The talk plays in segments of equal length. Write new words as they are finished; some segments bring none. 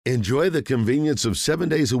Enjoy the convenience of 7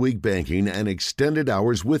 days a week banking and extended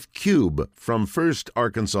hours with Cube from First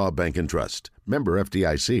Arkansas Bank and Trust. Member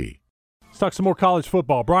FDIC. Let's talk some more college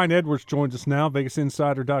football. Brian Edwards joins us now,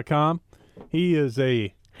 VegasInsider.com. He is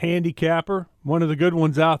a handicapper, one of the good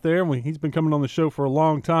ones out there. He's been coming on the show for a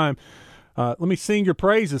long time. Let me sing your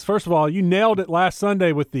praises. First of all, you nailed it last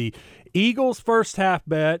Sunday with the Eagles first half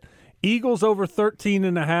bet. Eagles over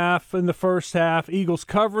 13.5 in the first half, Eagles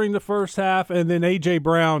covering the first half, and then A.J.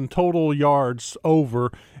 Brown total yards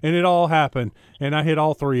over, and it all happened, and I hit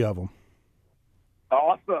all three of them.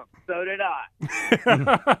 Awesome. So did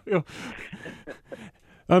I.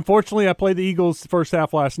 Unfortunately, I played the Eagles first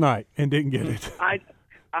half last night and didn't get it.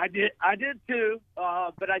 I did too,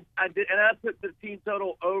 but I did, and I put the team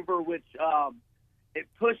total over, which it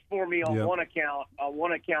pushed for me on one account. On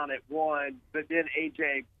one account, it won, but then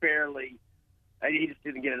AJ barely. He just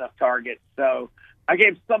didn't get enough targets. So I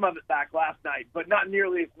gave some of it back last night, but not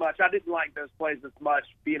nearly as much. I didn't like those plays as much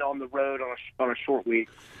being on the road on a short week.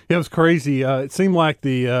 It was crazy. It seemed like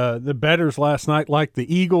the bettors last night liked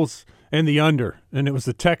the Eagles and the under, and it was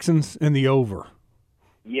the Texans and the over.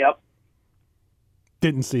 Yep.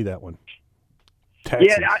 Didn't see that one.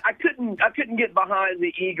 Texans. Yeah, I couldn't get behind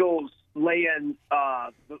the Eagles laying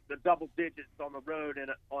the double digits on the road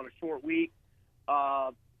on a short week.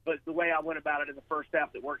 But the way I went about it in the first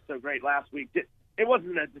half that worked so great last week, it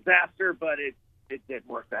wasn't a disaster, but it didn't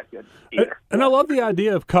work that good either. And I love the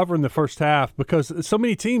idea of covering the first half because so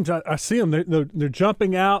many teams, I see them, they're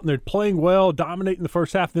jumping out and they're playing well, dominating the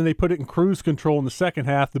first half, then they put it in cruise control in the second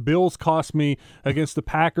half. The Bills cost me against the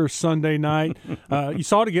Packers Sunday night. You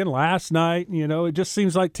saw it again last night. You know, it just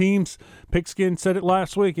seems like teams, Pigskin said it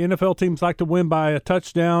last week, NFL teams like to win by a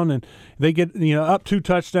touchdown, and they get up 2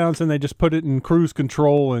 touchdowns and they just put it in cruise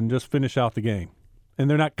control and just finish out the game. And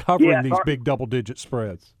they're not covering these big double-digit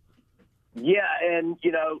spreads. Yeah, and,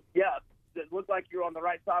 it looked like you're on the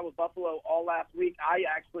right side with Buffalo all last week. I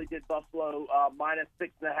actually did Buffalo minus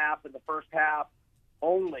 6.5 in the first half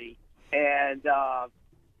only, and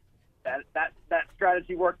that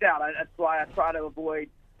strategy worked out. That's why I try to avoid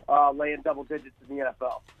laying double digits in the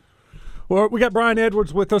NFL. Well, we got Brian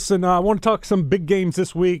Edwards with us, and I want to talk some big games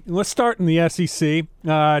this week. Let's start in the SEC.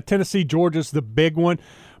 Tennessee, Georgia's the big one.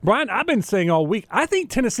 Brian, I've been saying all week, I think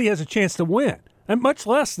Tennessee has a chance to win. And much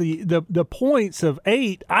less the points of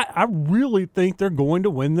 8, I really think they're going to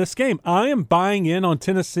win this game. I am buying in on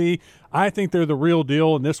Tennessee. I think they're the real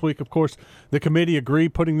deal. And this week, of course, the committee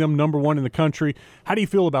agreed, putting them number 1 in the country. How do you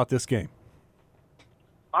feel about this game?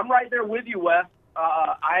 I'm right there with you, Wes.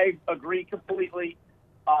 I agree completely.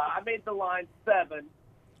 I made the line 7,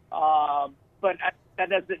 but that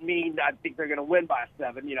doesn't mean I think they're going to win by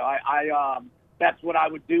 7. That's what I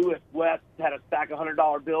would do if West had a stack of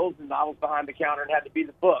 $100 bills and I was behind the counter and had to be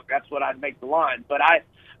the book. That's what I'd make the line. But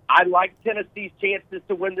I like Tennessee's chances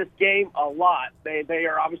to win this game a lot. They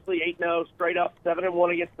are obviously 8-0 straight up,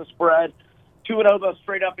 7-1 against the spread, 2-0 though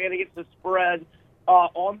straight up and against the spread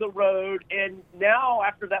on the road. And now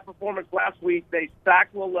after that performance last week, they sack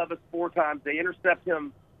Will Levis 4 times. They intercept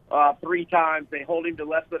him 3 times. They hold him to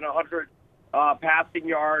less than 100 passing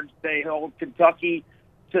yards. They hold Kentucky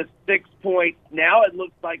to 6 points. Now it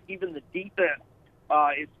looks like even the defense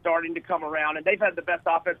is starting to come around, and they've had the best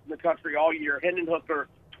offense in the country all year. Hendon Hooker,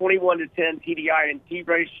 21-10 TDI and T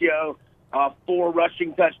ratio, 4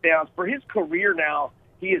 rushing touchdowns. For his career now,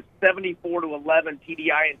 he is 74-11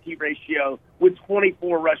 TDI and T ratio with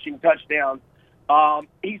 24 rushing touchdowns.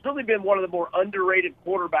 He's really been one of the more underrated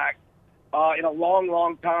quarterbacks in a long,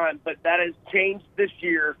 long time, but that has changed this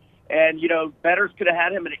year. And, bettors could have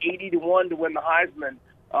had him at 80-1 to win the Heisman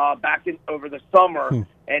back over the summer,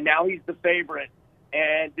 and now he's the favorite.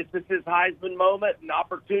 And this is his Heisman moment, an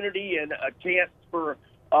opportunity, and a chance for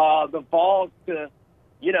the Vols to,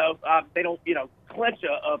 they don't, clinch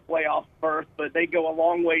a playoff berth, but they go a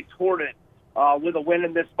long way toward it with a win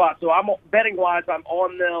in this spot. So I'm betting-wise, I'm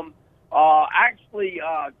on them. Actually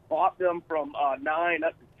bought them from 9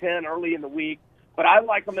 up to 10 early in the week. But I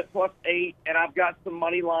like them at +8, and I've got some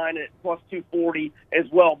money line at +240 as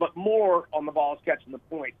well, but more on the Vols catching the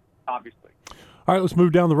point, obviously. All right, let's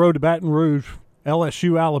move down the road to Baton Rouge,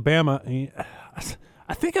 LSU, Alabama.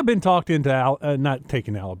 I think I've been talked into not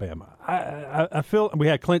taking Alabama. I feel we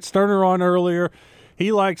had Clint Sterner on earlier.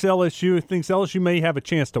 He likes LSU, thinks LSU may have a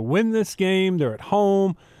chance to win this game. They're at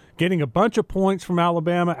home, getting a bunch of points from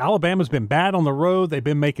Alabama. Alabama's been bad on the road. They've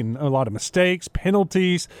been making a lot of mistakes,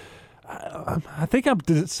 penalties. I think I've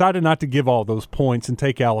decided not to give all those points and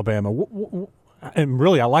take Alabama. And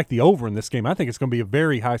really, I like the over in this game. I think it's going to be a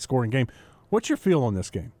very high-scoring game. What's your feel on this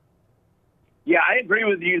game? Yeah, I agree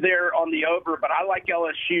with you there on the over, but I like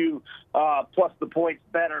LSU plus the points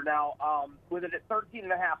better. Now, with it at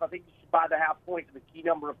 13.5, I think you should buy the half point to the key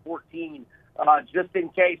number of 14 just in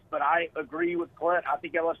case. But I agree with Clint. I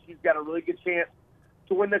think LSU's got a really good chance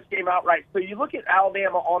to win this game outright. So you look at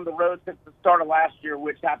Alabama on the road since the start of last year,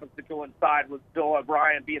 which happens to coincide with Bill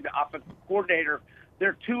O'Brien being the offensive coordinator.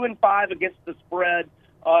 They're 2-5 against the spread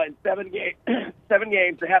in 7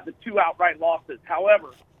 games. They have the 2 outright losses.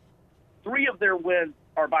 However, 3 of their wins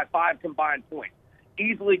are by 5 combined points.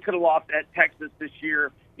 Easily could have lost at Texas this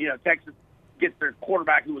year. You know, Texas gets their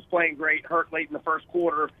quarterback who was playing great hurt late in the first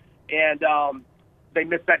quarter, and they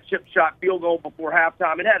missed that chip shot field goal before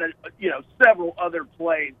halftime. It had several other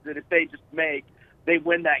plays that if they just make, they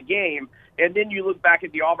win that game. And then you look back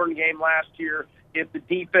at the Auburn game last year. If the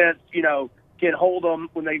defense, can hold them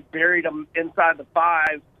when they buried them inside the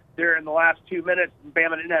 5 there in the last 2 minutes,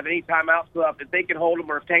 Bama didn't have any timeouts left. If they can hold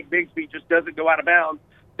them, or if Tank Bigsby just doesn't go out of bounds,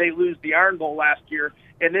 they lose the Iron Bowl last year.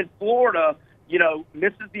 And then Florida,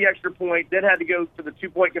 misses the extra point, then had to go for the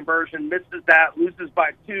 2-point conversion, misses that, loses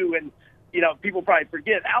by 2. And, people probably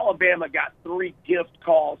forget Alabama got 3 gift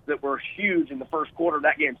calls that were huge in the first quarter of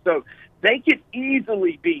that game. So they could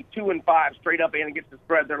easily be 2-5 straight up and against the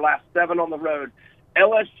spread their last 7 on the road.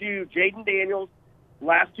 LSU, Jaden Daniels,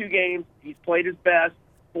 last 2 games, he's played his best.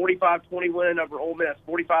 45-20 win over Ole Miss,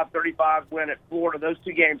 45-35 win at Florida. Those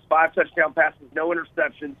 2 games, 5 touchdown passes, no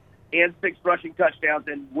interceptions, and 6 rushing touchdowns.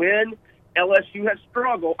 And when Alabama has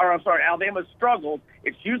struggled,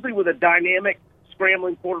 it's usually with a dynamic,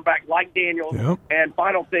 scrambling quarterback like Daniels. Yep. And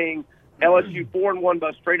final thing, LSU 4-1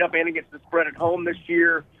 both straight up and against the spread at home this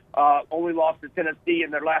year. Only lost to Tennessee,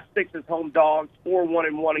 and their last 6 as home dogs,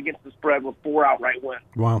 4-1-1 against the spread with 4 outright wins.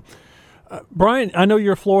 Wow. Brian, I know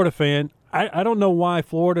you're a Florida fan. I don't know why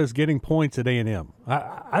Florida is getting points at A&M.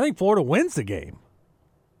 I think Florida wins the game.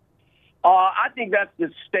 I think that's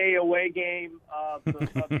the stay-away game of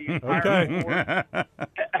the entire sport.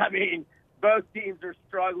 I mean, both teams are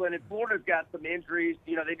struggling, and Florida's got some injuries.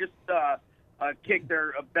 They just kicked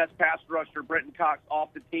their best pass rusher, Brenton Cox,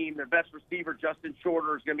 off the team. Their best receiver, Justin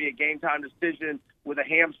Shorter, is going to be a game-time decision with a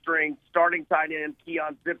hamstring. Starting tight end,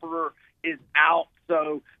 Keon Zipperer, is out.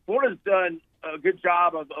 So Florida's done a good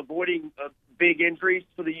job of avoiding big injuries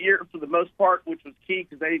for the year, for the most part, which was key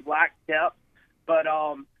because they lacked depth. But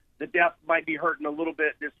the depth might be hurting a little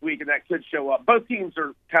bit this week, and that could show up. Both teams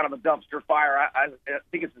are kind of a dumpster fire. I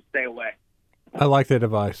think it's a stay away. I like that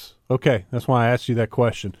advice. Okay, that's why I asked you that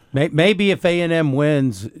question. Maybe if A&M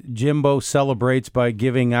wins, Jimbo celebrates by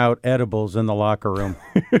giving out edibles in the locker room.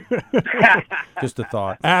 Just a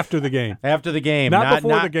thought. After the game. After the game. Not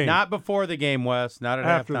before the game. Not before the game, Wes. Not at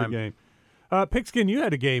After halftime. the game. Pigskin, you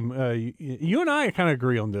had a game. You and I kind of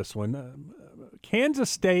agree on this one. Kansas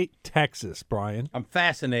State, Texas, Brian. I'm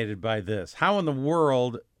fascinated by this. How in the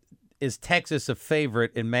world is Texas a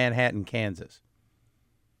favorite in Manhattan, Kansas?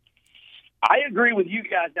 I agree with you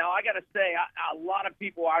guys. Now, I got to say, a lot of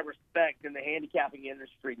people I respect in the handicapping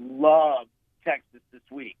industry love Texas this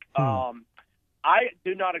week. I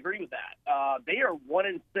do not agree with that. They are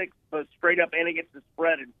 1-6, both straight up and against the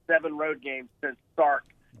spread in 7 road games since Sark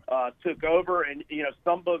took over. And,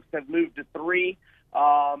 some books have moved to 3.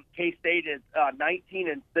 K-State is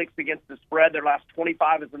 19-6 against the spread. Their last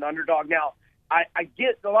 25 as an underdog. Now, I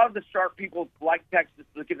get a lot of the sharp people like Texas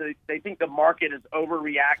because they think the market is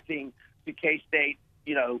overreacting to K-State,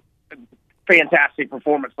 fantastic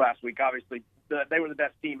performance last week. Obviously, they were the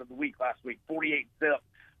best team of the week last week, 48-0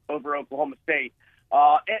 over Oklahoma State.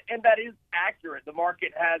 And that is accurate. The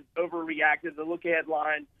market has overreacted. The look-ahead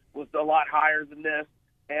line was a lot higher than this.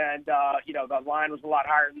 And, the line was a lot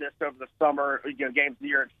higher than this over the summer, games of the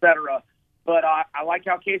year, et cetera. But I like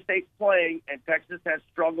how K-State's playing, and Texas has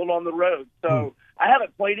struggled on the road. So I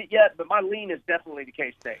haven't played it yet, but my lean is definitely to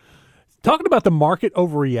K-State. Talking about the market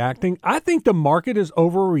overreacting, I think the market is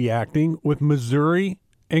overreacting with Missouri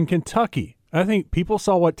and Kentucky. I think people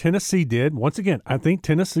saw what Tennessee did. Once again, I think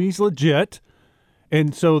Tennessee's legit.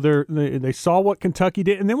 And so they saw what Kentucky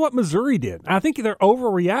did and then what Missouri did. I think they're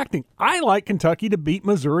overreacting. I like Kentucky to beat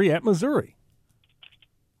Missouri at Missouri.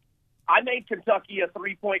 I made Kentucky a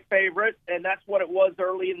 3-point favorite, and that's what it was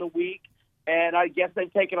early in the week. And I guess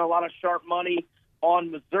they've taken a lot of sharp money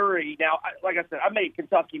on Missouri. Now, like I said, I made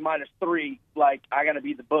Kentucky -3. Like, I got to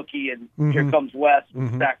be the bookie, and here comes Wes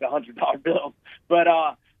with stack $100 bills. But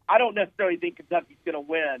I don't necessarily think Kentucky's going to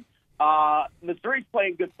win. Missouri's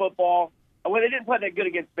playing good football. Well, they didn't play that good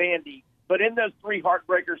against Vandy, but in those 3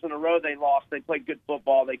 heartbreakers in a row they lost, they played good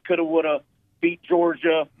football. They could have, would have beat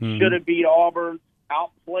Georgia, should have beat Auburn,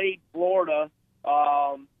 outplayed Florida.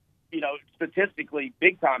 Statistically,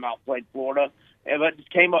 big time outplayed Florida. but just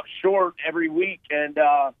came up short every week. And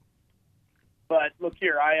but look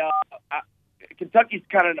here, Kentucky's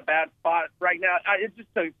kind of in a bad spot right now. It's just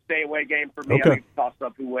a stay-away game for me. Okay. I think it's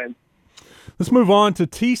toss-up who wins. Let's move on to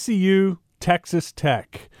TCU, Texas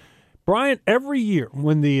Tech. Brian, every year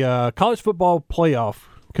when the College Football Playoff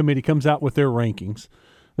Committee comes out with their rankings,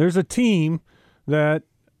 there's a team that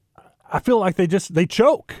I feel like they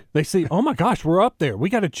choke. They say, oh, my gosh, we're up there. We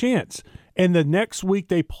got a chance. And the next week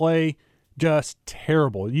they play just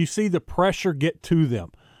terrible. You see the pressure get to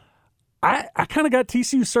them. I kind of got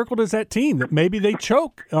TCU circled as that team that maybe they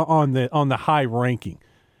choke on the high ranking.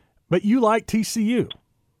 But you like TCU.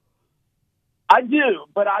 I do,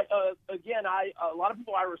 but a lot of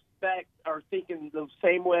people I respect are thinking the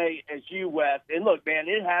same way as you, Wes. And look, man,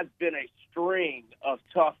 it has been a string of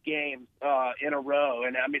tough games in a row.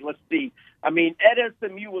 And I mean, let's see. I mean, at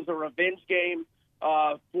SMU was a revenge game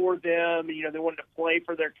for them. You know, they wanted to play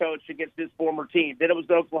for their coach against his former team. Then it was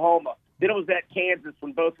Oklahoma. Then it was at Kansas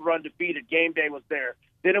when both were undefeated. Game day was there.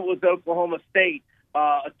 Then it was Oklahoma State,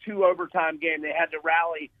 a 2 overtime game. They had to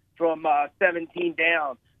rally from 17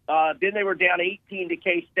 down. Then they were down 18 to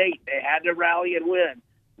K-State. They had to rally and win.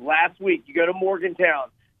 Last week, you go to Morgantown.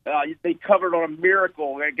 They covered on a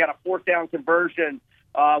miracle. They got a 4th down conversion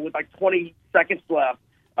with like 20 seconds left.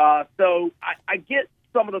 So I get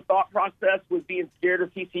some of the thought process with being scared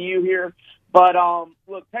of TCU here. But,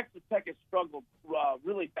 look, Texas Tech has struggled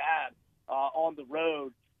really bad on the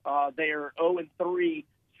road. They are 0-3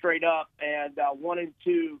 straight up and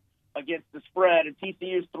 1-2 against the spread, and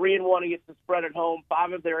TCU's 3-1 against the spread at home.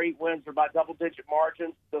 5 of their 8 wins are by double-digit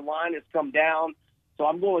margins. The line has come down, so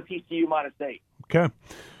I'm going with TCU -8. Okay.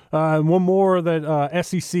 One more of that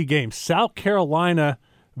SEC game, South Carolina,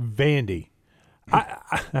 Vandy.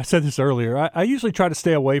 I said this earlier. I usually try to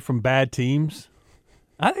stay away from bad teams.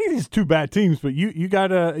 I think these are 2 bad teams, but you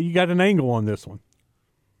got an angle on this one.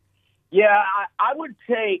 Yeah, I would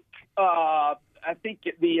take I think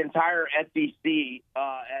the entire SEC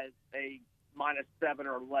as a -7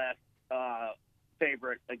 or less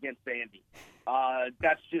favorite against Vandy.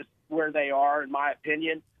 That's just where they are, in my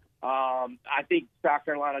opinion. I think South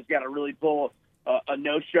Carolina's got to really pull a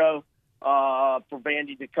no-show for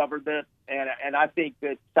Vandy to cover this, and I think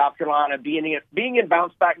that South Carolina, being in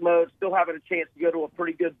bounce-back mode, still having a chance to go to a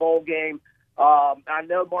pretty good bowl game. I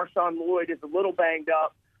know Marshawn Lloyd is a little banged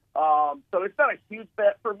up, so it's not a huge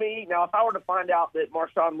bet for me. Now, if I were to find out that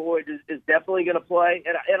Marshawn Lloyd is definitely going to play,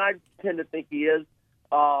 and I tend to think he is,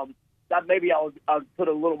 maybe I'll put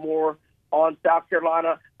a little more on South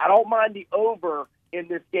Carolina. I don't mind the over in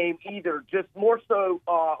this game either, just more so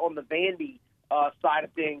on the Vandy side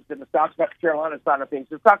of things than the South Carolina side of things.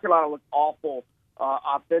 So South Carolina looked awful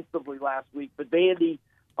offensively last week, but Vandy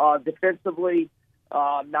defensively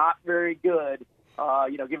not very good.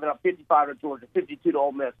 Giving up 55 to Georgia, 52 to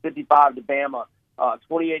Ole Miss, 55 to Bama,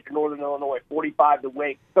 28 to Northern Illinois, 45 to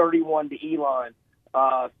Wake, 31 to Elon.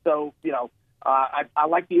 I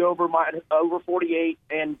like the over 48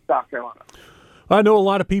 and South Carolina. I know a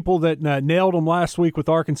lot of people that nailed them last week with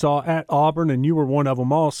Arkansas at Auburn, and you were one of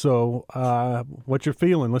them also. What's your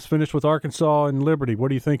feeling? Let's finish with Arkansas and Liberty.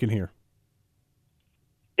 What are you thinking here?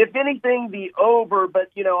 If anything, the over, but,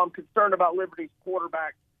 I'm concerned about Liberty's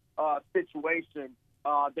quarterback situation.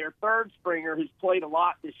 Their third stringer, who's played a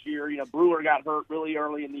lot this year, Brewer got hurt really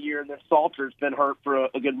early in the year, and then Salter's been hurt for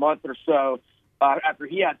a good month or so after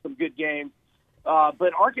he had some good games.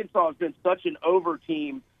 But Arkansas has been such an over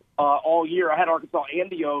team all year. I had Arkansas and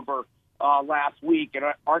the over last week, and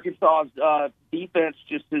Arkansas's defense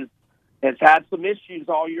just has had some issues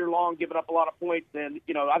all year long, giving up a lot of points. And,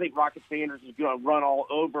 I think Rocket Sanders is going to run all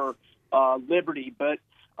over Liberty. But,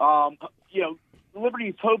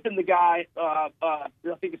 Liberty's hoping the guy, I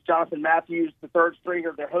think it's Jonathan Matthews, the third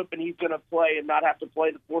stringer, they're hoping he's going to play and not have to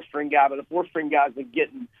play the 4th-string guy, but the 4th-string guy's been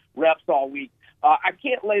getting reps all week. I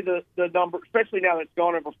can't lay the number, especially now that it's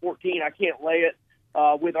gone over 14, I can't lay it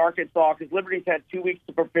with Arkansas because Liberty's had 2 weeks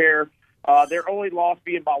to prepare. Their only loss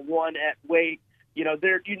being by 1 at Wake.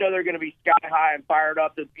 They're going to be sky high and fired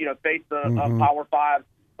up to, face a Power 5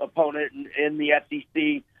 opponent in the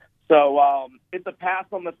SEC. So it's a pass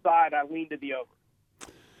on the side. I lean to the over.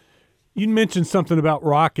 You mentioned something about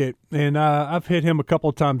Rocket, and I've hit him a couple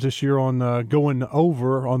of times this year on going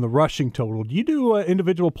over on the rushing total. Do you do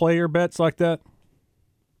individual player bets like that?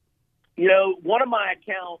 One of my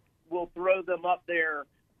accounts will throw them up there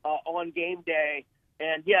on game day,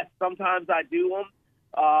 and yes, sometimes I do them,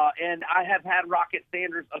 and I have had Rocket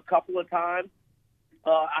Sanders a couple of times.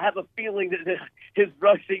 I have a feeling that his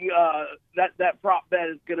rushing, that prop bet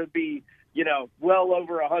is going to be, well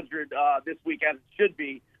over 100 this week, as it should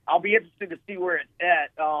be. I'll be interested to see where it's at.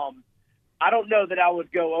 I don't know that I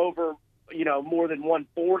would go over, more than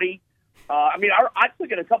 140. I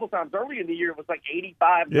took it a couple times early in the year. It was like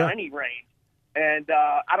 85, 90 range. And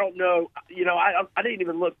I don't know, I didn't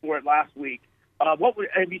even look for it last week. Have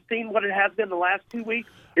you seen what it has been the last 2 weeks?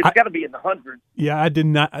 It's got to be in the hundreds. Yeah, I did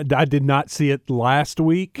not see it last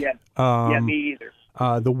week. Yeah, me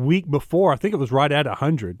either. The week before, I think it was right at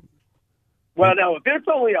 100. Well, no, if it's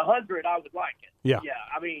only 100, I would like it. Yeah. Yeah,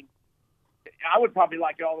 I would probably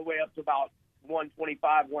like it all the way up to about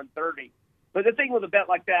 125, 130. But the thing with a bet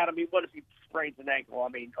like that, what if he sprains an ankle,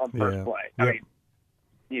 on first play?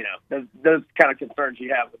 Those kind of concerns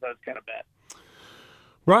you have with those kind of bets.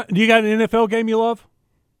 Right. Do you got an NFL game you love?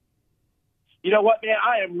 You know what, man?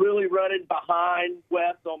 I am really running behind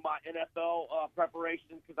Wes on my NFL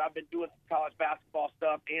preparations because I've been doing some college basketball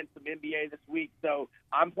stuff and some NBA this week. So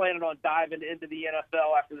I'm planning on diving into the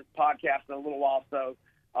NFL after this podcast in a little while. So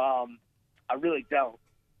I really don't.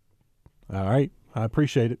 All right. I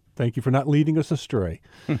appreciate it. Thank you for not leading us astray.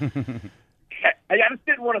 I just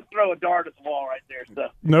didn't want to throw a dart at the wall right there. So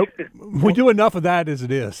nope. We do enough of that as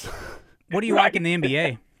it is. What do you like in the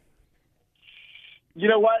NBA? You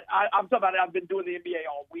know what? I'm talking about it. I've been doing the NBA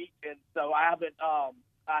all week, and so I have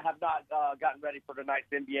not gotten ready for tonight's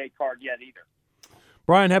NBA card yet either.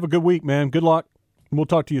 Brian, have a good week, man. Good luck. We'll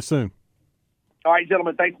talk to you soon. All right,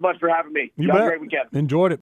 gentlemen. Thanks so much for having me. You Have bet. a great weekend. Enjoyed it.